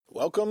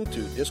Welcome to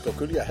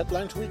Dyscalculia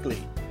Headlines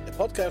Weekly, a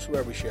podcast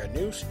where we share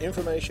news,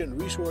 information,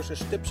 resources,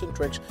 tips and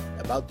tricks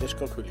about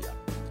dyscalculia.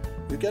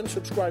 You can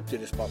subscribe to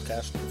this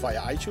podcast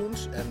via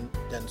iTunes and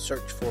then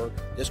search for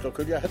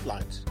Dyscalculia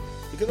Headlines.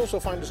 You can also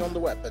find us on the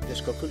web at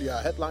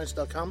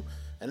dyscalculiaheadlines.com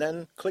and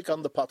then click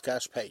on the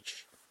podcast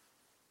page.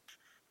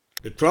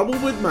 The trouble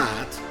with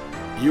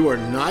math, you are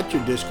not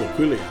your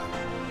dyscalculia.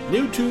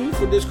 New tool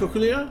for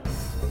dyscalculia?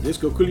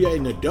 Dyscalculia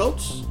in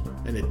adults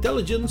and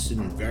intelligence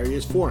in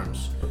various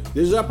forms.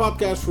 This is our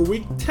podcast for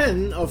week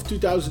 10 of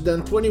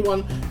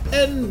 2021,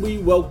 and we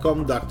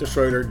welcome Dr.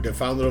 Schroeder, the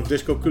founder of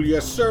Dyscalculia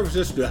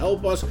Services, to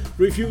help us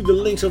review the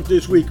links of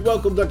this week.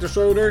 Welcome, Dr.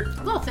 Schroeder.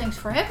 Well, thanks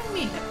for having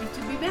me. Happy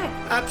to be back.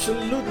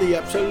 Absolutely.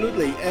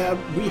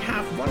 We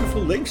have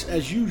wonderful links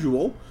as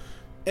usual.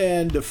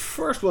 And the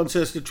first one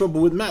says the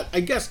trouble with math.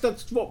 I guess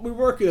that's what we're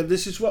working on.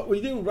 This is what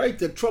we do, right?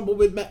 The trouble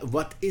with math.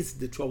 What is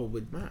the trouble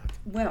with math?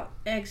 Well,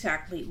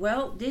 exactly.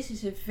 Well, this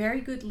is a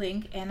very good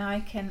link, and I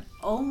can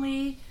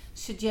only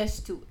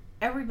suggest to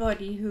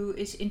everybody who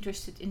is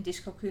interested in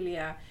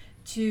dyscalculia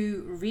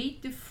to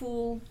read the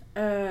full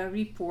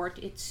report.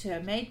 It's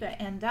made by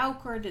Anne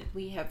Dowker that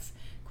we have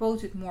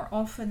quoted more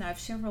often. I have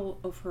several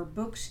of her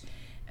books.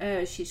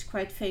 She's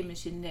quite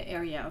famous in the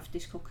area of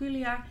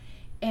dyscalculia.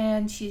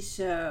 And she's,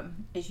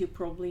 as you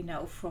probably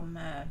know, from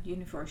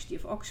University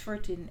of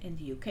Oxford in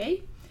the UK.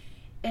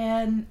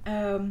 And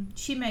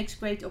she makes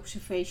great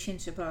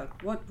observations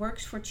about what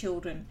works for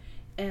children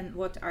and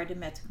what are the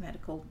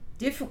mathematical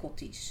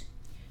difficulties.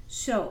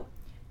 So,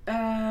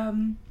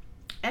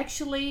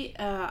 actually,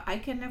 I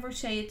can never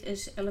say it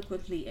as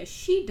eloquently as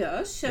she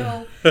does.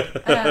 So,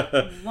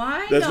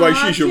 why That's not? why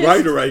she's your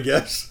writer, I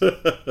guess.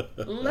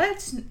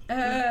 Let's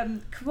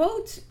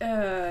quote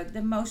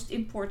the most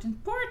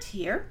important part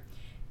here.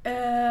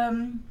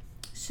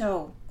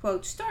 So,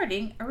 quote,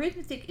 starting,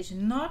 arithmetic is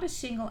not a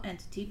single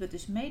entity but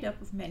is made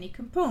up of many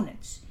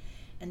components.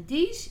 And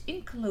these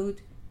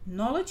include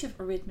knowledge of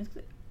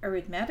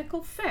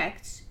arithmetical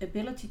facts,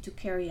 ability to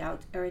carry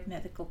out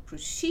arithmetical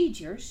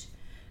procedures,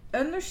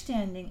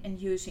 understanding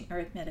and using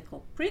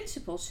arithmetical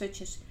principles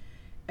such as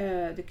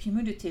the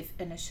commutative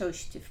and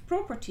associative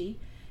property,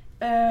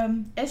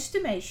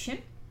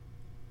 estimation,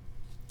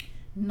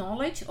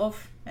 knowledge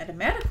of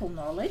mathematical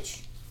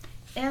knowledge,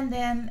 and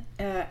then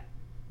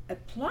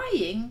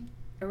applying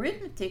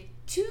arithmetic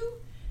to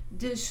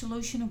the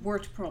solution of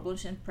word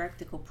problems and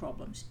practical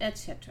problems,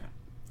 etc.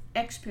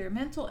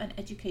 Experimental and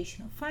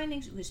educational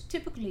findings with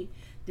typically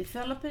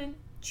developing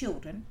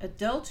children,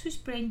 adults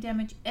with brain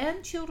damage,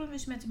 and children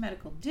with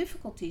mathematical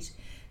difficulties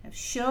have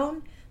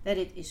shown that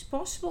it is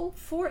possible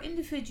for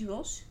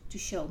individuals to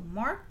show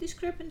marked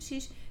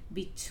discrepancies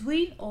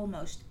between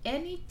almost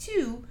any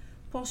two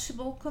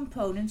possible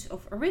components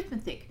of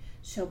arithmetic.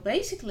 So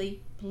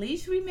basically,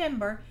 please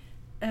remember,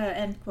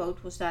 end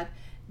quote was that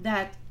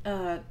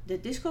the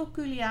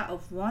dyscalculia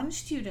of one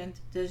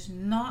student does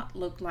not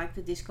look like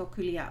the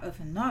dyscalculia of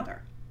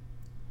another.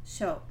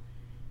 So,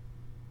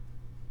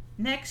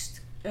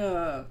 next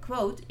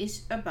quote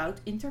is about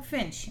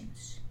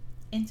interventions.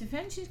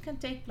 Interventions can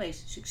take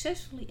place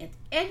successfully at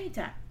any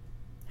time.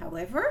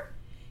 However,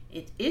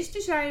 it is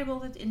desirable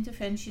that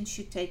interventions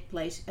should take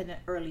place at an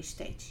early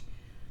stage.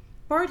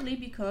 Partly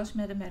because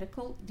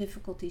mathematical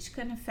difficulties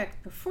can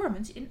affect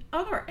performance in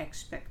other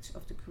aspects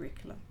of the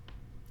curriculum,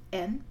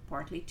 and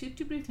partly to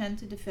prevent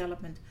the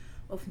development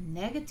of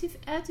negative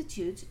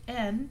attitudes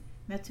and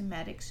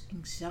mathematics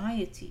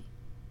anxiety.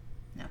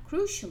 Now,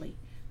 crucially,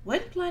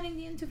 when planning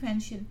the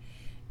intervention,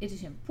 it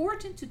is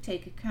important to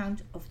take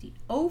account of the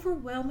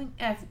overwhelming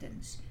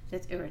evidence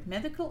that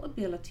arithmetical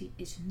ability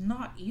is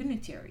not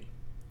unitary.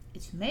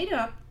 It's made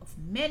up of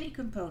many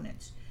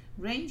components,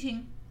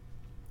 ranging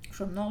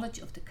from knowledge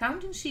of the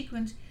counting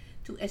sequence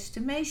to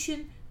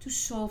estimation to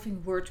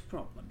solving word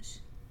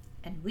problems.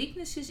 And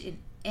weaknesses in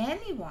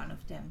any one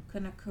of them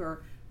can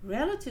occur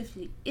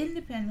relatively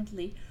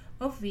independently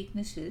of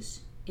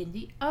weaknesses in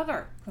the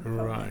other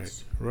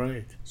components.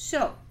 Right.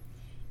 So,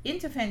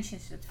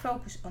 interventions that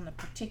focus on a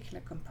particular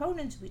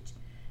component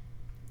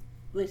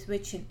with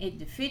which an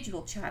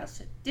individual child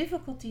has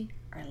difficulty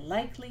are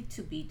likely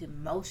to be the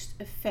most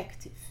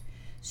effective.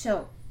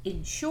 So,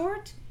 in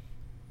short,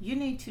 you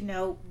need to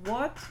know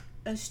what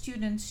a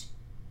student's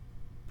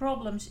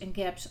problems and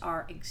gaps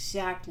are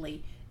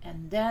exactly,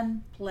 and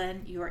then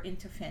plan your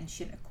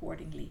intervention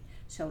accordingly.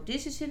 So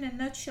this is in a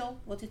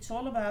nutshell what it's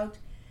all about.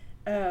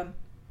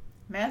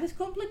 Math is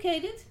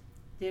complicated,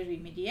 the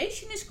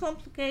remediation is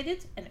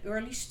complicated, and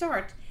early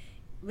start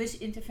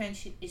with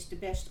intervention is the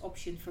best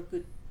option for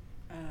good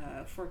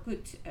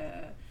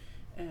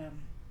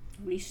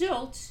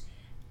results.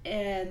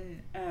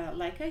 And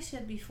like I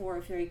said before,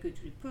 a very good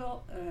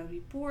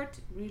report,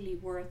 really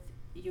worth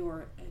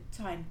your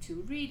time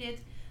to read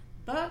it.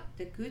 But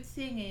the good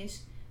thing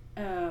is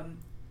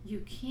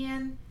you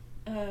can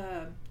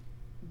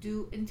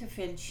do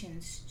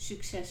interventions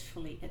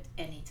successfully at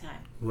any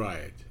time.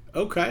 Right.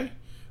 Okay.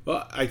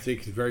 Well, I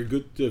think it's very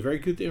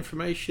good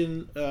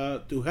information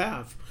to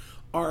have.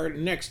 Our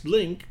next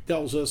link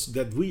tells us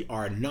that we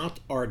are not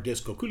our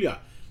dyscalculia.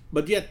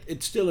 but yet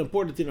it's still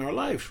important in our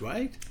lives,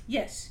 right?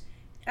 Yes,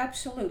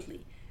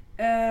 absolutely.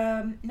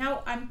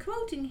 Now I'm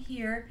quoting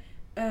here,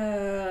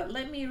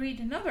 let me read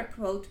another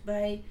quote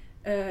by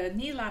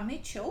Neela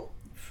Mitchell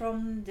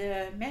from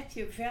the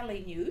Matthew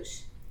Valley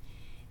News.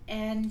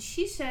 And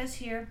she says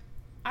here,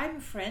 I'm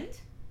a friend,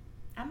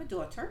 I'm a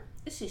daughter,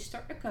 a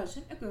sister, a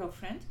cousin, a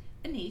girlfriend,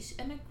 a niece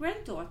and a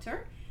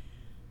granddaughter.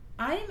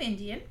 I am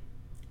Indian,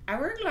 I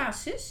wear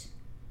glasses,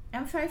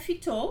 I'm 5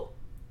 feet tall.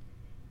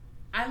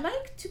 I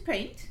like to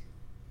paint,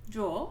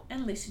 draw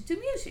and listen to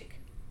music.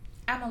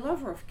 I'm a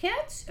lover of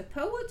cats, a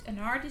poet, an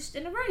artist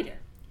and a writer.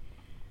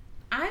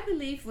 I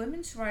believe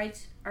women's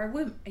rights are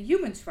a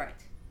human's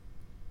right.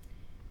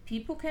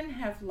 People can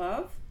have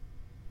love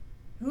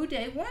who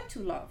they want to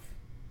love.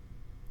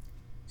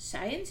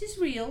 Science is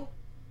real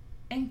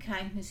and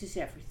kindness is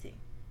everything.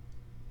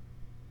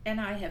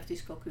 And I have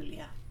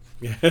dyscalculia.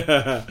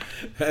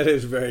 That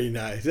is very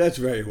nice. That's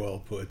very well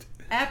put.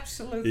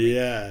 Absolutely.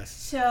 Yes.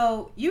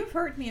 So you've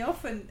heard me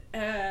often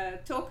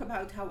talk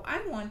about how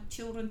I want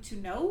children to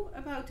know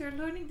about their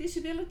learning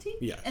disability.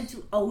 Yes. And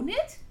to own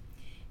it.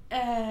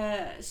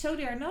 So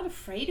they're not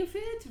afraid of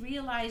it.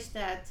 Realize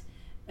that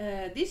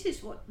this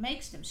is what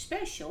makes them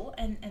special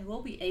and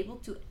will be able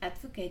to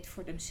advocate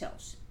for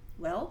themselves.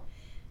 Well,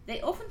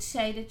 they often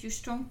say that your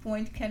strong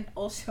point can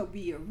also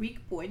be your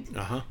weak point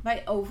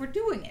by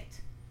overdoing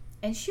it.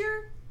 And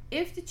sure,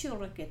 if the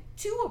children get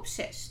too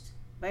obsessed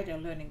by their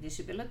learning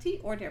disability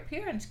or their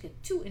parents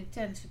get too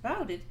intense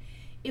about it,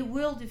 it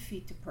will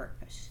defeat the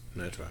purpose.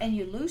 That's right. And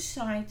you lose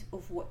sight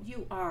of what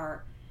you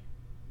are,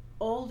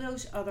 all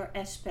those other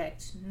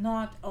aspects,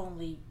 not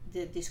only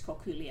the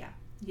dyscalculia.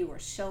 You are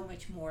so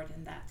much more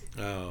than that.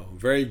 Oh,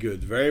 very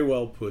good. Very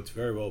well put.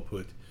 Very well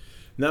put.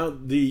 Now,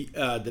 the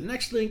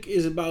next link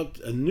is about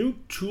a new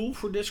tool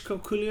for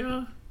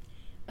dyscalculia.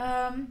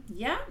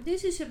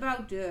 This is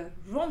about the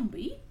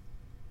Rombi.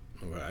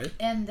 Right.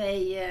 And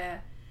they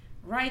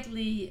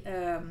rightly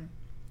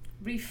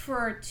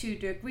refer to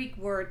the Greek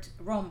word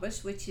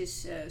rhombus, which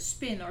is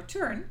spin or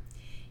turn.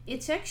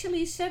 It's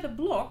actually a set of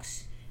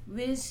blocks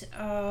with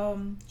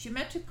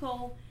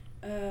geometrical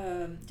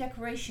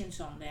decorations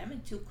on them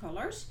in 2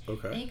 colors.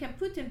 Okay. And you can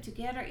put them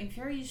together in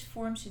various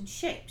forms and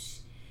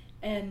shapes.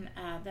 And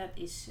that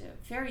is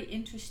very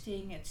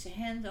interesting. It's a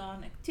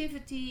hand-on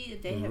activity.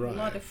 They have a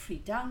lot of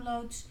free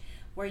downloads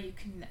where you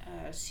can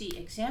see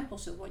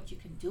examples of what you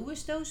can do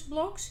with those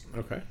blocks.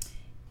 Okay.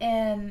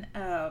 And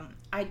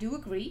I do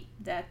agree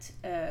that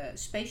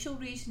spatial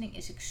reasoning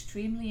is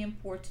extremely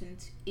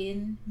important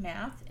in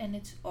math and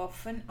it's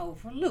often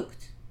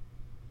overlooked.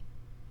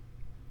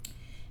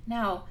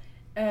 Now,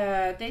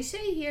 they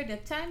say here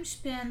that time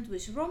spent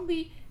with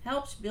Rombi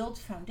helps build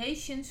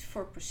foundations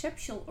for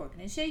perceptual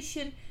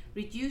organization,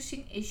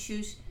 reducing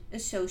issues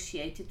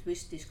associated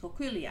with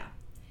dyscalculia.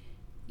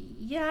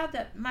 Yeah,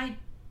 that might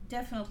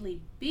definitely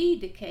be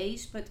the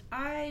case, but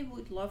I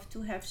would love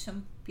to have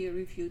some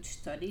peer-reviewed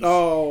studies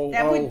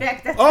that would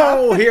back that up.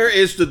 Oh, here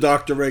is the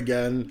doctor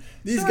again.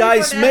 These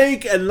guys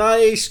make a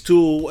nice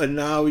tool, and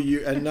now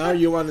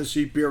you want to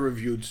see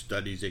peer-reviewed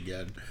studies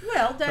again.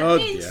 Well, that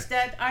means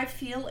that I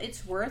feel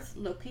it's worth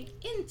looking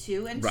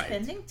into and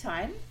spending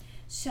time.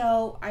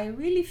 So I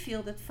really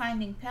feel that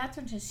finding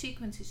patterns and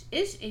sequences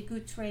is a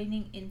good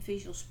training in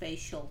visual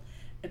spatial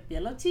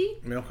ability.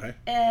 Okay.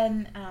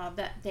 And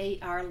that they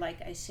are,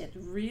 like I said,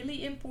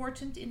 really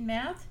important in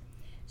math.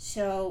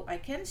 So I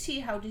can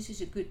see how this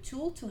is a good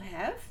tool to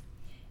have.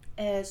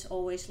 As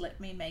always, let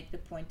me make the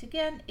point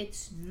again.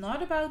 It's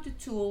not about the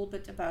tool,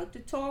 but about the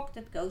talk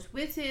that goes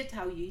with it,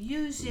 how you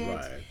use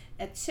it,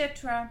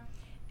 etc.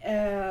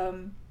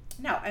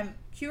 Now, I'm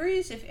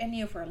curious if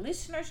any of our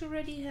listeners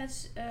already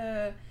has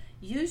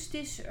used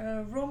this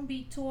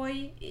Rombi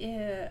toy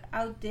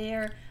out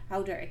there,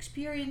 how their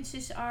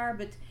experiences are.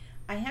 But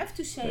I have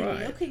to say,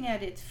 looking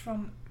at it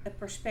from a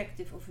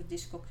perspective of a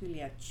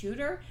dyscalculia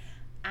tutor,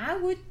 I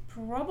would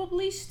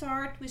probably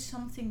start with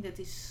something that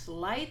is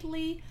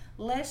slightly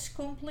less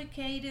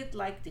complicated,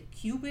 like the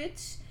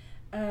qubits,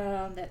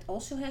 that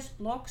also has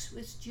blocks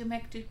with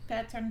geometric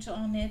patterns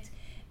on it,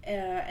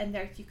 and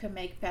that you can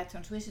make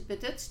patterns with it.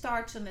 But that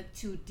starts on a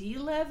 2D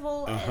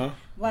level, and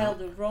while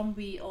the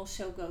Rombi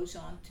also goes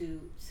on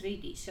to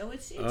 3D. So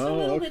it's a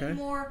little bit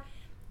more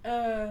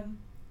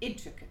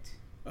intricate.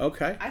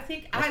 Okay. I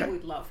think I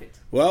would love it.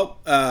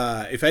 Well,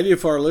 if any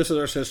of our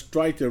listeners has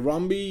tried the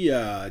Rombi,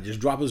 just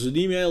drop us an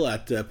email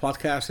at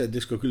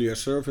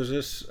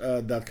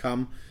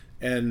podcast@dyscalculiaservices.com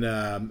and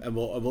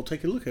we'll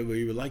take a look at it.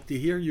 We would like to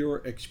hear your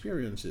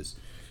experiences.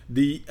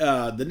 The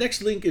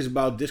next link is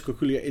about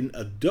dyscalculia in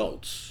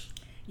adults.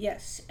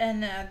 Yes,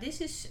 and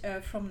this is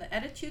from the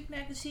Attitude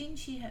magazine.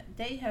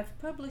 They have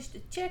published a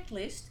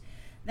checklist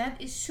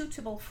that is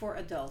suitable for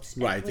adults.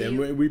 Right, and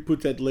we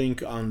put that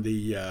link on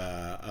the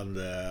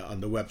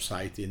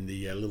website in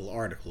the little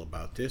article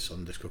about this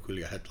on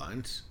Dyscalculia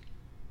Headlines.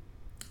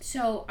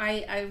 So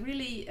I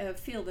really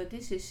feel that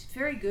this is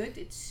very good.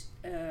 It's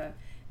a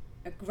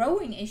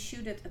growing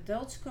issue that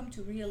adults come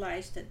to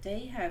realize that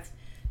they have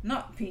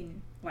not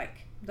been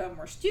dumb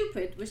or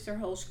stupid with their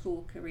whole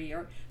school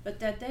career, but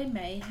that they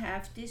may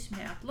have this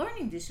math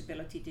learning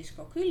disability,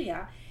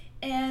 dyscalculia,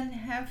 and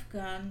have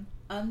gone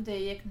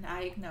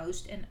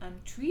undiagnosed and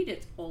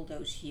untreated all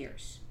those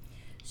years.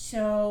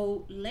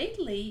 So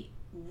lately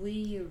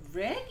we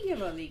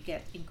regularly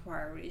get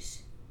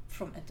inquiries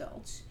from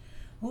adults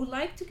who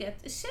like to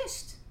get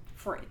assessed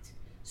for it.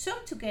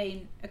 Some to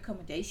gain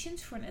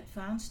accommodations for an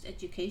advanced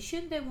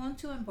education they want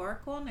to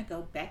embark on and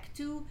go back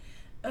to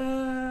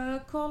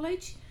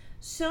college.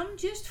 Some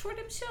just for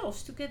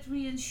themselves to get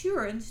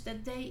reassurance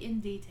that they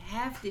indeed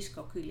have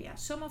dyscalculia.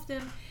 Some of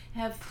them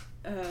have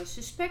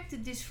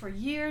suspected this for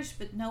years,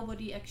 but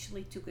nobody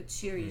actually took it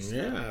seriously.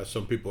 Yeah,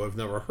 some people have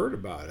never heard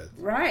about it.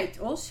 Right,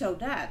 also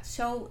that.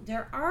 So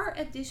there are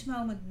at this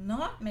moment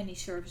not many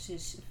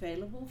services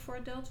available for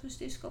adults with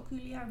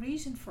dyscalculia.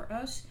 Reason for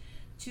us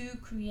to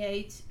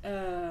create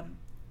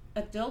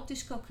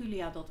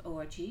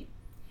adultdyscalculia.org.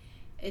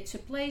 It's a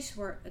place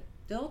where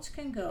adults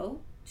can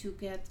go to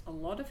get a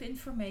lot of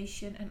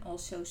information and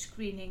also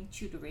screening,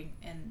 tutoring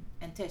and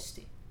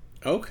testing.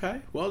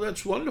 Okay, well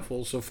that's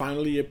wonderful. So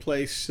finally a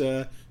place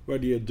where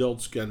the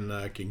adults can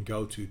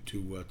go to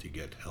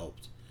get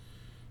helped.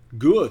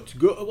 Good.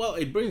 Well,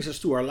 it brings us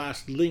to our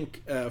last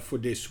link for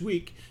this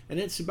week, and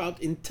it's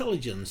about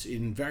intelligence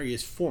in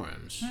various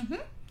forms.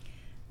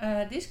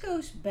 Mm-hmm. This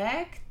goes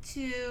back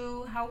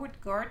to Howard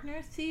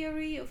Gardner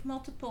theory of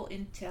multiple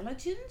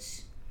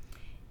intelligence.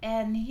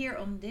 And here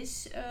on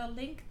this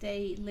link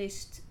they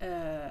list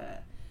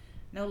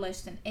no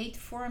less than 8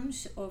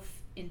 forms of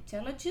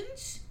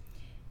intelligence.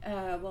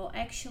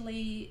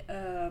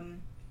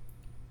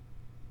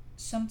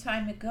 Some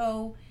time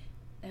ago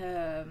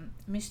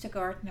Mr.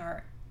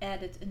 Gardner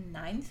added a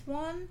 9th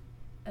one,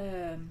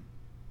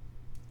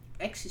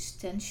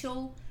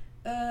 existential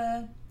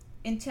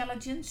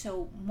intelligence,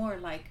 so more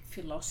like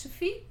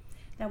philosophy.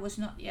 That was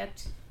not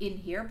yet in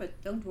here, but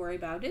don't worry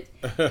about it.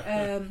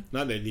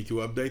 Now they need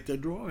to update their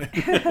drawing.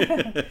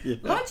 Yeah.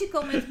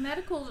 Logical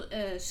mathematical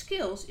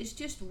skills is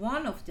just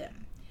one of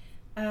them.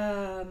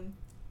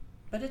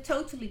 But a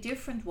totally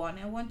different one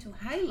I want to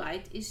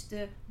highlight is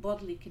the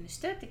bodily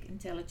kinesthetic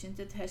intelligence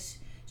that has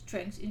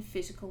strengths in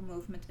physical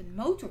movement and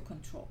motor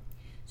control.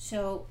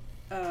 So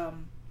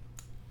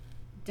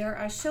there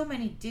are so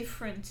many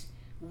different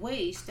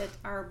ways that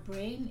our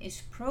brain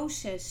is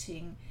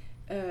processing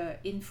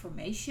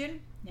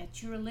information: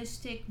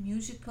 naturalistic,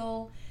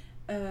 musical,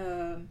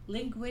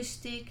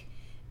 linguistic,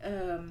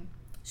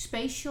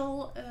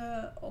 spatial,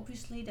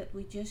 obviously, that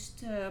we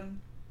just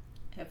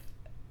have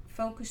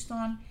focused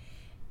on,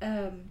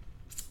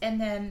 and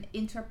then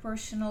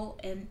interpersonal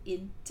and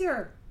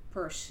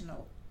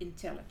interpersonal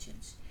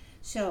intelligence.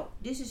 So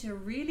this is a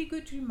really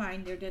good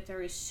reminder that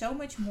there is so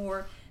much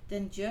more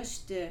than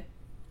just the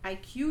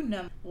IQ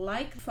number.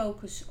 Like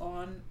focus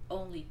on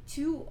only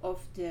 2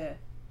 of the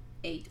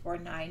 8 or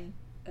 9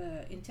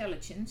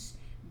 intelligence,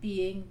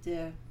 being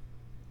the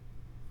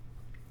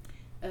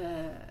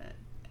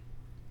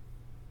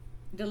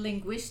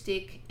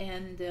linguistic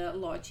and the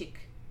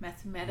logic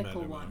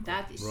mathematical one.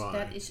 That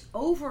is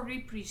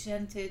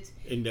overrepresented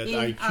in that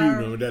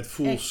IQ number, that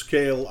full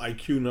scale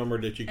IQ number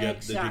that you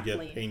get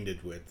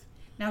painted with.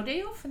 Now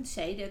they often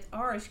say that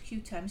R is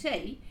Q times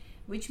A,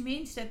 which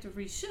means that the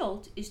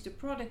result is the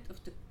product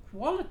of the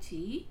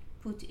quality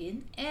put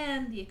in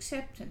and the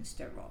acceptance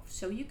thereof.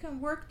 So you can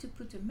work to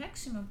put a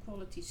maximum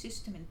quality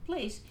system in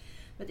place,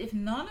 but if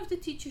none of the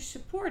teachers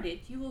support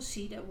it, you will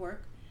see that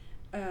work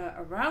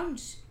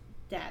around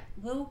that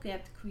will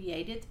get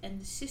created and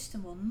the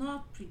system will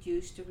not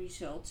produce the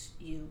results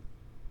you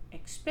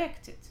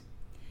expected.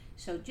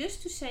 So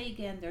just to say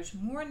again, there's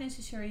more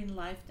necessary in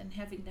life than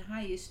having the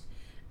highest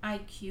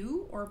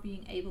IQ or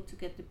being able to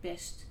get the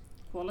best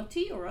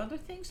quality or other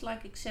things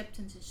like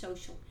acceptance and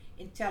social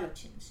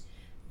intelligence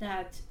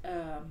that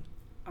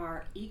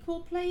are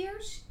equal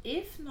players,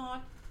 if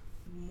not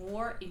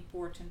more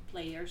important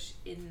players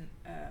in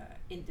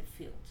the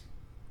field.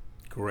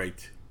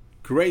 Great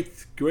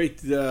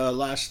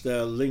last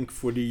link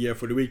for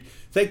the week.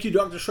 Thank you,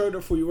 Dr. Schroeder,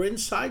 for your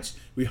insights.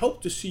 We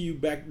hope to see you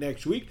back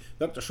next week.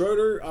 Dr.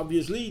 Schroeder,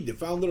 obviously the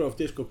founder of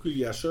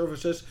Dyscalculia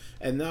Services,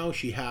 and now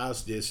she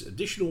has this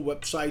additional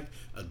website,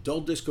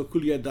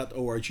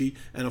 adultdyscalculia.org,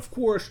 and of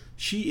course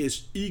she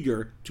is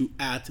eager to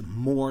add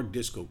more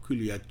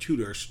dyscalculia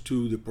tutors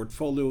to the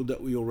portfolio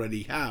that we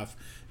already have.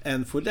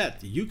 And for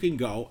that you can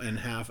go and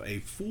have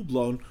a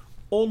full-blown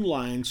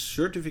online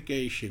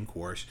certification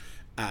course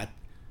at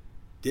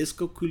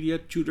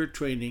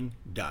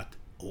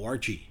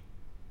dyscalculiatutortraining.org.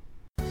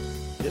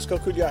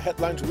 Dyscalculia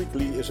Headlines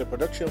Weekly is a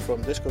production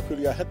from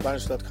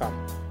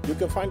dyscalculiaheadlines.com. You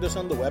can find us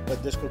on the web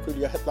at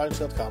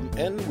dyscalculiaheadlines.com,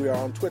 and we are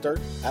on Twitter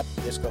at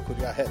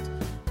dyscalculiahead.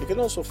 You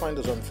can also find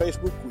us on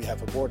Facebook. We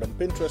have a board on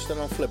Pinterest and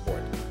on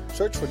Flipboard.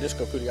 Search for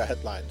Dyscalculia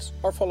Headlines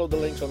or follow the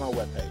links on our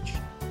webpage.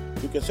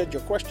 You can send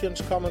your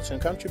questions, comments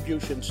and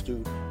contributions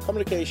to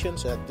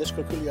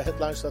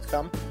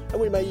communications@dyscalculiaheadlines.com,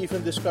 and we may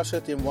even discuss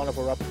it in one of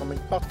our upcoming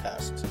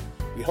podcasts.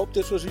 We hope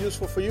this was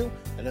useful for you,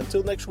 and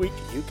until next week,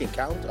 you can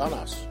count on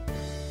us.